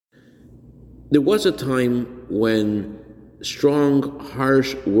There was a time when strong,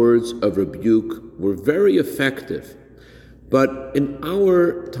 harsh words of rebuke were very effective. But in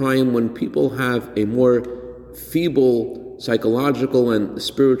our time, when people have a more feeble psychological and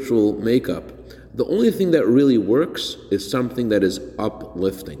spiritual makeup, the only thing that really works is something that is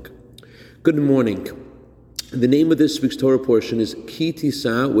uplifting. Good morning. The name of this week's Torah portion is Ki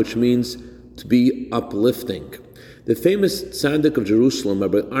Tisa, which means to be uplifting. The famous tzaddik of Jerusalem,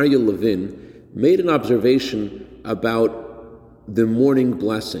 Rabbi Aryeh Levin, made an observation about the morning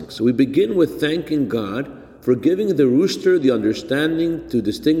blessing. So we begin with thanking God for giving the rooster the understanding to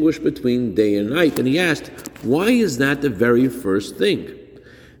distinguish between day and night. And he asked, why is that the very first thing?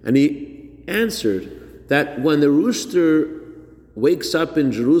 And he answered that when the rooster wakes up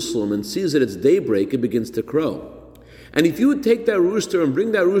in Jerusalem and sees that it's daybreak, it begins to crow. And if you would take that rooster and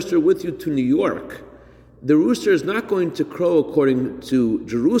bring that rooster with you to New York, the rooster is not going to crow according to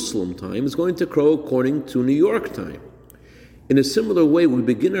Jerusalem time, it's going to crow according to New York time. In a similar way, we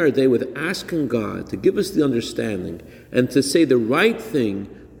begin our day with asking God to give us the understanding and to say the right thing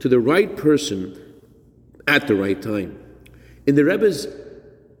to the right person at the right time. In the Rebbe's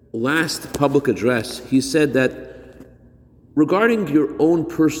last public address, he said that regarding your own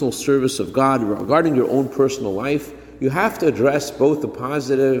personal service of God, regarding your own personal life, you have to address both the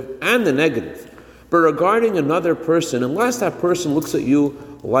positive and the negative. But regarding another person, unless that person looks at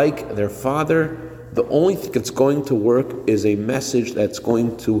you like their father, the only thing that's going to work is a message that's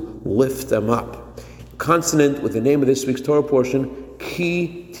going to lift them up. Consonant with the name of this week's Torah portion,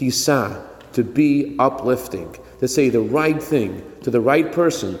 Ki Tisa, to be uplifting, to say the right thing to the right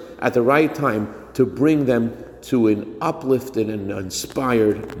person at the right time to bring them to an uplifted and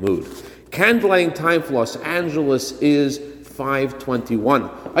inspired mood. Candlelighting time for Los Angeles is 5:21.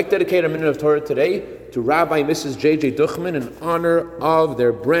 I'd like to dedicate a minute of Torah today to Rabbi and Mrs. J.J. Duchman in honor of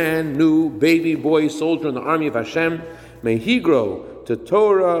their brand new baby boy soldier in the army of Hashem. May he grow to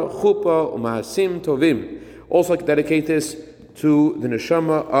Torah, Chuppah, U'Ma'asim Tovim. Also, I'd like to dedicate this to the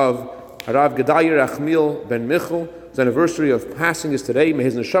neshama of Harav Gedalia Rachmiel ben Michal. His anniversary of passing is today. May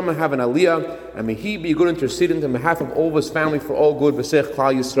his neshama have an aliyah, and may he be a good intercedent on behalf of all of his family for all good. V'sech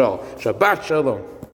Klal Yisrael. Shabbat Shalom.